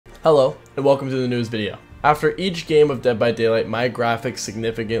Hello, and welcome to the news video. After each game of Dead by Daylight, my graphics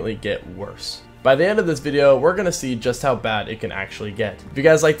significantly get worse. By the end of this video, we're going to see just how bad it can actually get. If you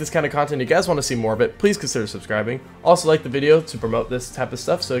guys like this kind of content and you guys want to see more of it, please consider subscribing. Also like the video to promote this type of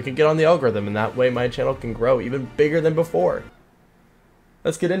stuff so it can get on the algorithm, and that way my channel can grow even bigger than before.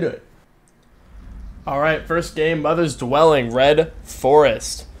 Let's get into it. Alright, first game, Mother's Dwelling, Red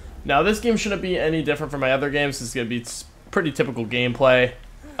Forest. Now this game shouldn't be any different from my other games. It's going to be pretty typical gameplay.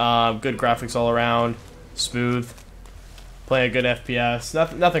 Good graphics all around, smooth, playing a good FPS,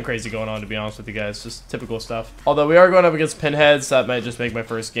 nothing crazy going on, to be honest with you guys, just typical stuff. Although we are going up against pinheads, that might just make my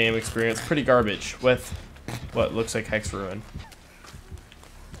first game experience pretty garbage with what looks like Hex Ruin.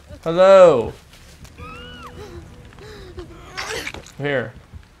 Hello! I'm here.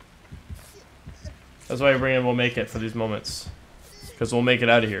 That's why I bring in We'll Make It for these moments. Because we'll make it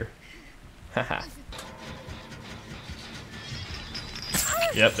out of here. Haha.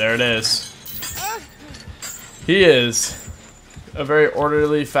 Yep, there it is. He is a very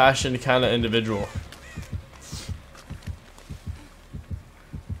orderly, fashioned kind of individual.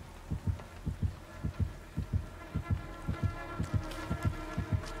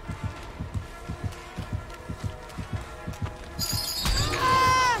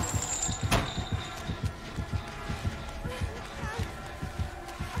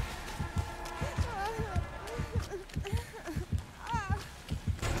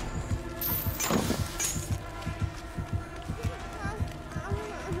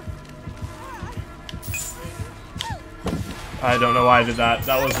 I don't know why I did that.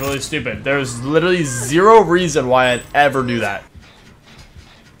 That was really stupid. There's literally zero reason why I'd ever do that.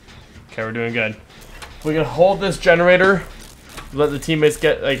 Okay, we're doing good. If we can hold this generator, let the teammates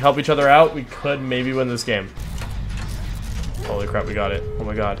help each other out, we could maybe win this game. Holy crap, we got it. Oh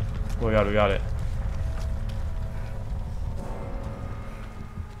my god. Oh my god, we got it.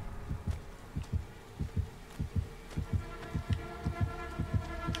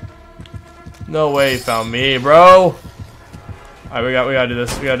 No way he found me, bro. Alright, we gotta do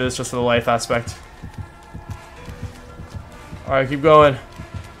this. We gotta do this just for the life aspect. Alright, keep going.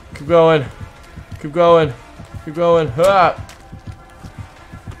 Keep going. Keep going. Keep going. Ah!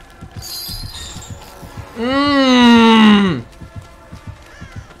 Mmm!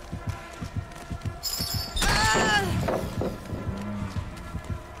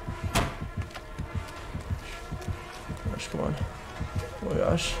 Gosh, come on. Oh my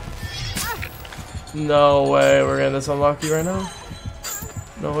gosh. No way, we're getting this unlucky right now.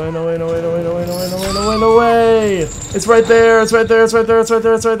 No way, no way, no way, no way, no way, no way, no way, no way, no way! It's right there, it's right there, it's right there, it's right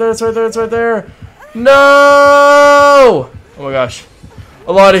there, it's right there, it's right there, it's right there! No! Oh my gosh.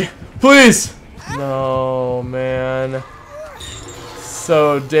 Alati, please! No, man.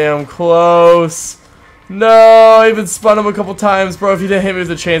 So damn close. No, I even spun him a couple times, bro. If you didn't hit me with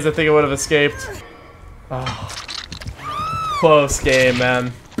the chains, I think I would have escaped. Oh. Close game,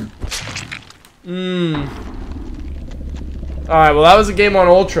 man. Alright, well that was a game on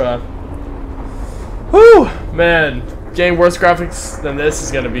Ultra. Whew! Man, getting worse graphics than this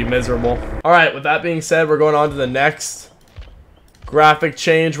is going to be miserable. Alright, with that being said, we're going on to the next graphic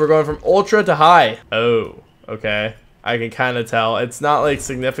change. We're going from Ultra to High. Oh, okay. I can kind of tell. It's not like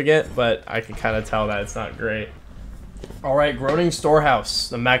significant, but I can kind of tell that it's not great. Alright, Groaning Storehouse,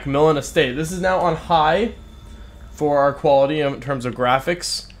 the Macmillan Estate. This is now on High for our quality in terms of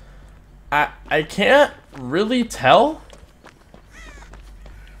graphics. I can't really tell,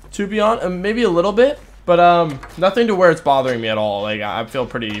 to be honest. Maybe a little bit, but nothing to where it's bothering me at all. Like, I feel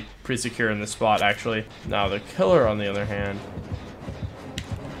pretty secure in this spot, actually. Now the killer, on the other hand,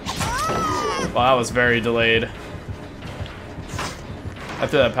 well, that was very delayed. I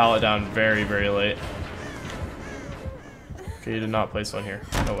threw that pallet down very late. Okay, you did not place one here.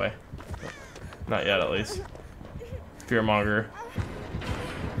 No way. Not yet, at least. Fearmonger.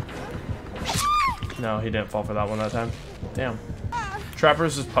 No, he didn't fall for that one that time. Damn.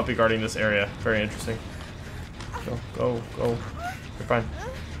 Trapper's just puppy guarding this area. Very interesting. Go. You're fine.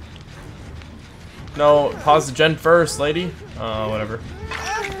 No, pause the gen first, lady. Whatever.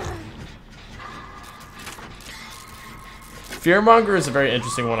 Fearmonger is a very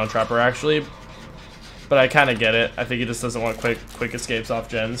interesting one on Trapper, actually. But I kind of get it. I think he just doesn't want quick escapes off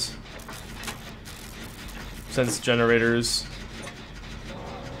gens. Since generators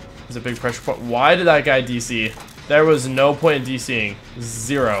is a big pressure point. Why did that guy DC? There was no point in DCing.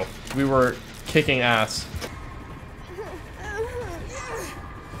 Zero. We were kicking ass.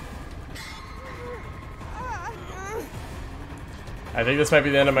 I think this might be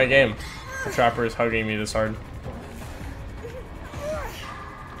the end of my game. The Trapper is hugging me this hard.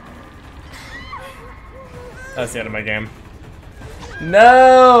 That's the end of my game.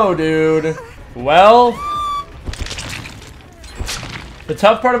 No, dude. Well, the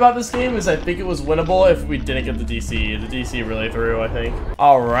tough part about this game is I think it was winnable if we didn't get the DC. The DC really threw, I think.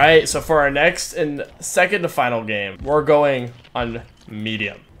 Alright, so for our next and second to final game, we're going on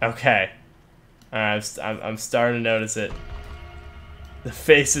medium. Okay. Alright, I'm starting to notice it. The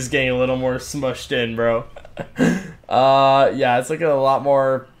face is getting a little more smushed in, bro. Yeah, it's looking a lot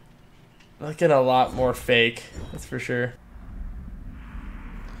more fake, that's for sure.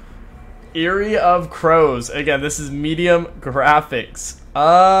 Eerie of Crows. Again, this is medium graphics.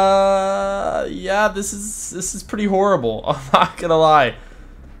 Yeah, this is pretty horrible. I'm not gonna lie.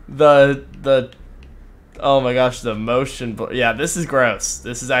 Oh my gosh, the motion. Yeah, this is gross.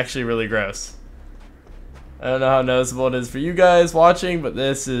 This is actually really gross. I don't know how noticeable it is for you guys watching, but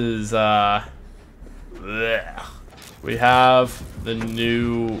this is blech. We have the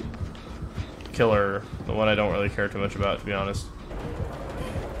new killer, the one I don't really care too much about, to be honest.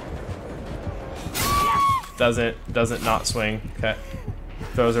 Doesn't not swing. Okay.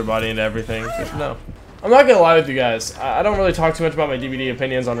 Throws her body into everything. Just no. I'm not gonna lie with you guys. I don't really talk too much about my DVD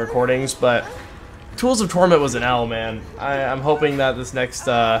opinions on recordings, but Tools of Torment was an L, man. I'm hoping that this next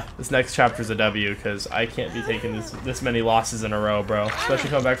chapter's a W, because I can't be taking this many losses in a row, bro.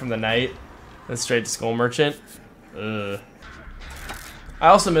 Especially coming back from the night and straight to Skull Merchant. Ugh. I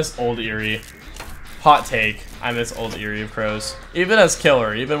also miss Old Eerie. Hot take. I miss Old Eerie of Crows. Even as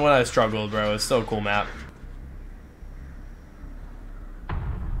killer, even when I struggled, bro, it's still a cool map.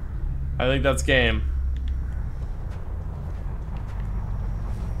 I think that's game.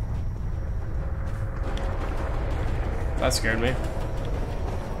 That scared me.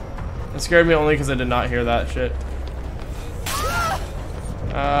 It scared me only because I did not hear that shit.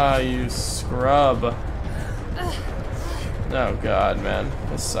 Ah, you scrub. Oh god, man.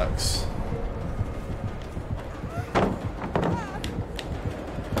 This sucks.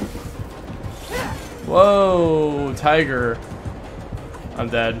 Whoa, tiger. I'm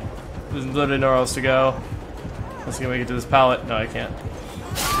dead. There's literally nowhere else to go. Let's see if I can get to this pallet. No, I can't.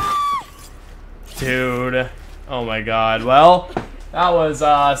 Dude. Oh my god. Well, that was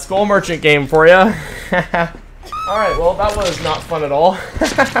Skull Merchant game for you. Alright, well, that was not fun at all.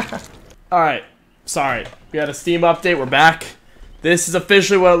 Alright, sorry. We had a Steam update. We're back. This is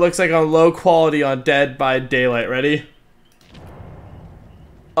officially what it looks like on low quality on Dead by Daylight. Ready?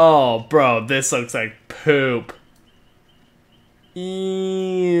 Oh, bro, this looks like poop.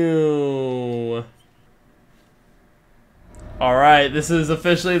 Ew. Alright, this is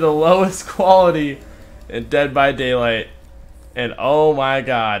officially the lowest quality in Dead by Daylight. And oh my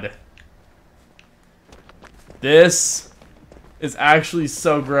god. This is actually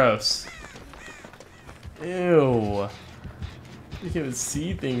so gross. Ew. You can't even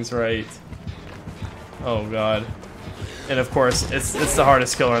see things right. Oh god. And of course, it's the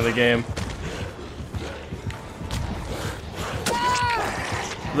hardest killer in the game.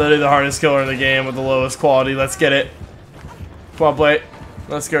 Literally the hardest killer in the game with the lowest quality. Let's get it. Come on, Blake.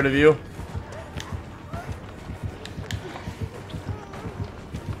 Let's go to view.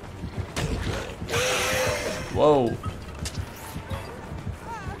 Whoa.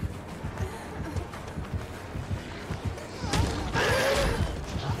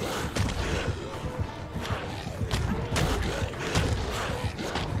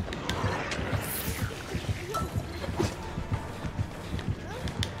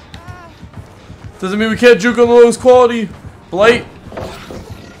 Doesn't mean we can't juke on the lowest quality. Blight.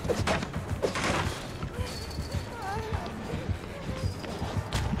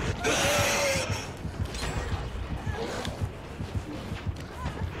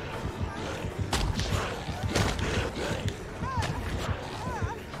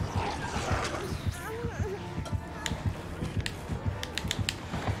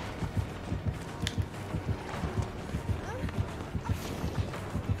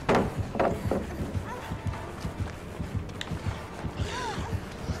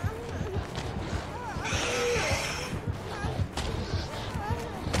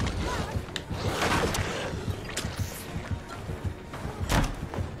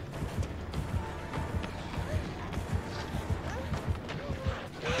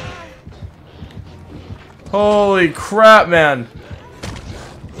 Holy crap, man.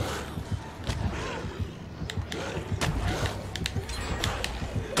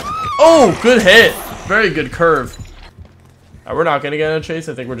 Oh, good hit. Very good curve. We're not going to get in a chase.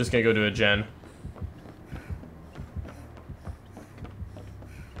 I think we're just going to go to a gen.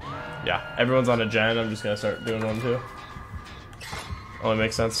 Yeah, everyone's on a gen. I'm just going to start doing one too. Only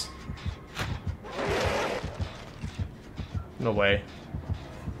makes sense. No way.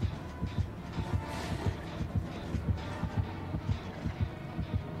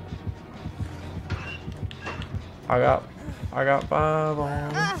 I got 5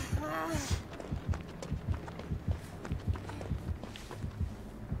 on.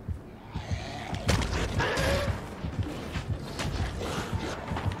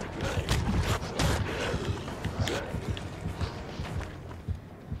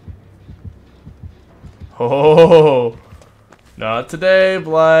 Oh, not today,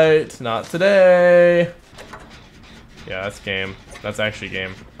 Blight. Not today. Yeah, that's game. That's actually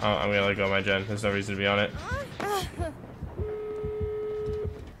game. I'm gonna let go of my gen. There's no reason to be on it.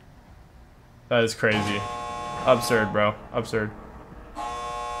 That is crazy. Absurd, bro. Absurd.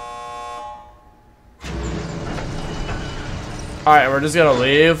 Alright, we're just gonna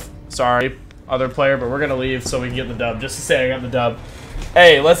leave. Sorry, other player, but we're gonna leave so we can get the dub. Just to say I got the dub.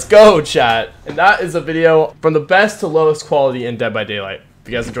 Hey, let's go, chat. And that is a video from the best to lowest quality in Dead by Daylight. If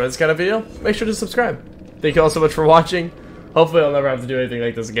you guys enjoyed this kind of video, make sure to subscribe. Thank you all so much for watching. Hopefully I'll never have to do anything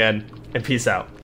like this again. And peace out.